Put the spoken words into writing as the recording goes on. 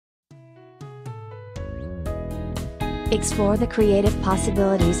Explore the creative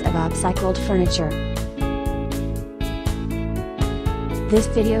possibilities of upcycled furniture. This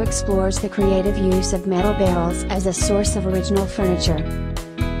video explores the creative use of metal barrels as a source of original furniture.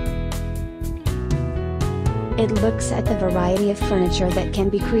 It looks at the variety of furniture that can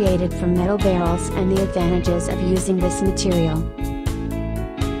be created from metal barrels and the advantages of using this material.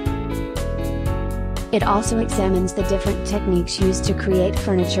 It also examines the different techniques used to create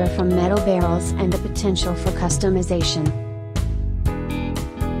furniture from metal barrels and the potential for customization.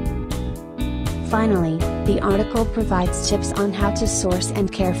 Finally, the article provides tips on how to source and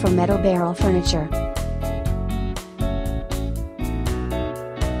care for metal barrel furniture.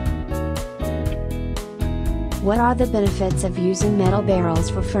 What are the benefits of using metal barrels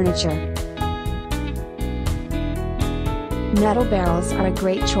for furniture? Metal barrels are a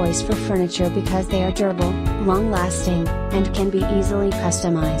great choice for furniture because they are durable, long-lasting, and can be easily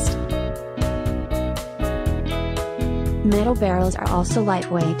customized. Metal barrels are also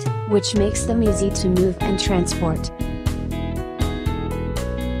lightweight, which makes them easy to move and transport.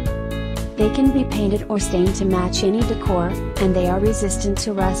 They can be painted or stained to match any decor, and they are resistant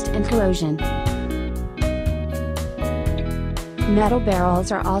to rust and corrosion. Metal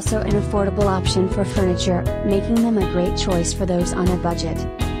barrels are also an affordable option for furniture, making them a great choice for those on a budget.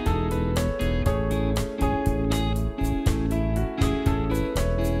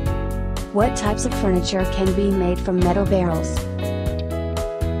 What types of furniture can be made from metal barrels?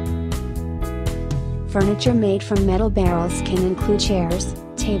 Furniture made from metal barrels can include chairs,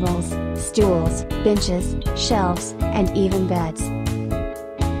 tables, stools, benches, shelves, and even beds.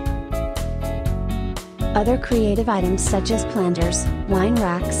 Other creative items such as planters, wine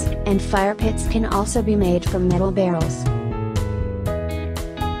racks, and fire pits can also be made from metal barrels.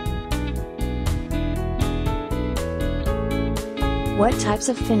 What types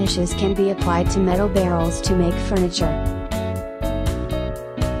of finishes can be applied to metal barrels to make furniture?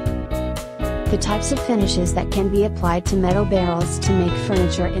 The types of finishes that can be applied to metal barrels to make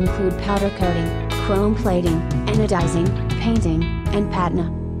furniture include powder coating, chrome plating, anodizing, painting, and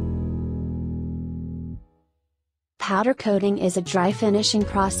patina. Powder coating is a dry finishing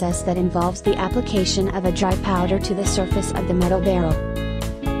process that involves the application of a dry powder to the surface of the metal barrel.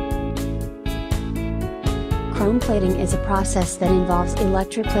 Chrome plating is a process that involves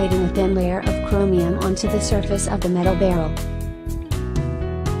electroplating a thin layer of chromium onto the surface of the metal barrel.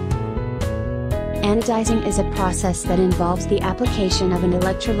 Anodizing is a process that involves the application of an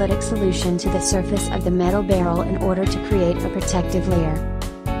electrolytic solution to the surface of the metal barrel in order to create a protective layer.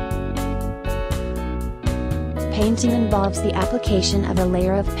 Painting involves the application of a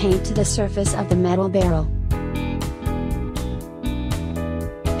layer of paint to the surface of the metal barrel.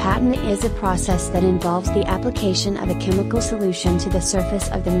 Patina is a process that involves the application of a chemical solution to the surface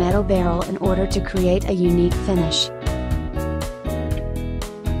of the metal barrel in order to create a unique finish.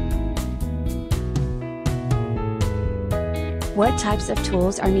 What types of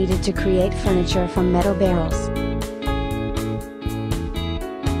tools are needed to create furniture from metal barrels?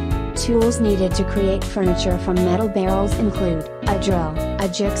 Tools needed to create furniture from metal barrels include a drill, a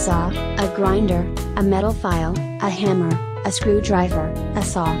jigsaw, a grinder, a metal file, a hammer, a screwdriver, a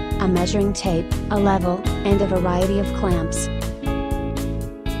saw, a measuring tape, a level, and a variety of clamps.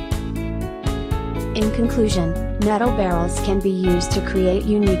 In conclusion, metal barrels can be used to create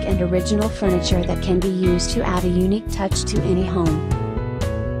unique and original furniture that can be used to add a unique touch to any home.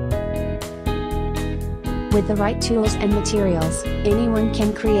 With the right tools and materials, anyone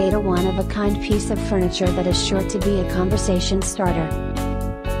can create a one-of-a-kind piece of furniture that is sure to be a conversation starter.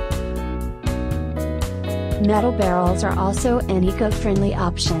 Metal barrels are also an eco-friendly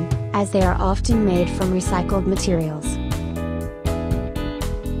option, as they are often made from recycled materials.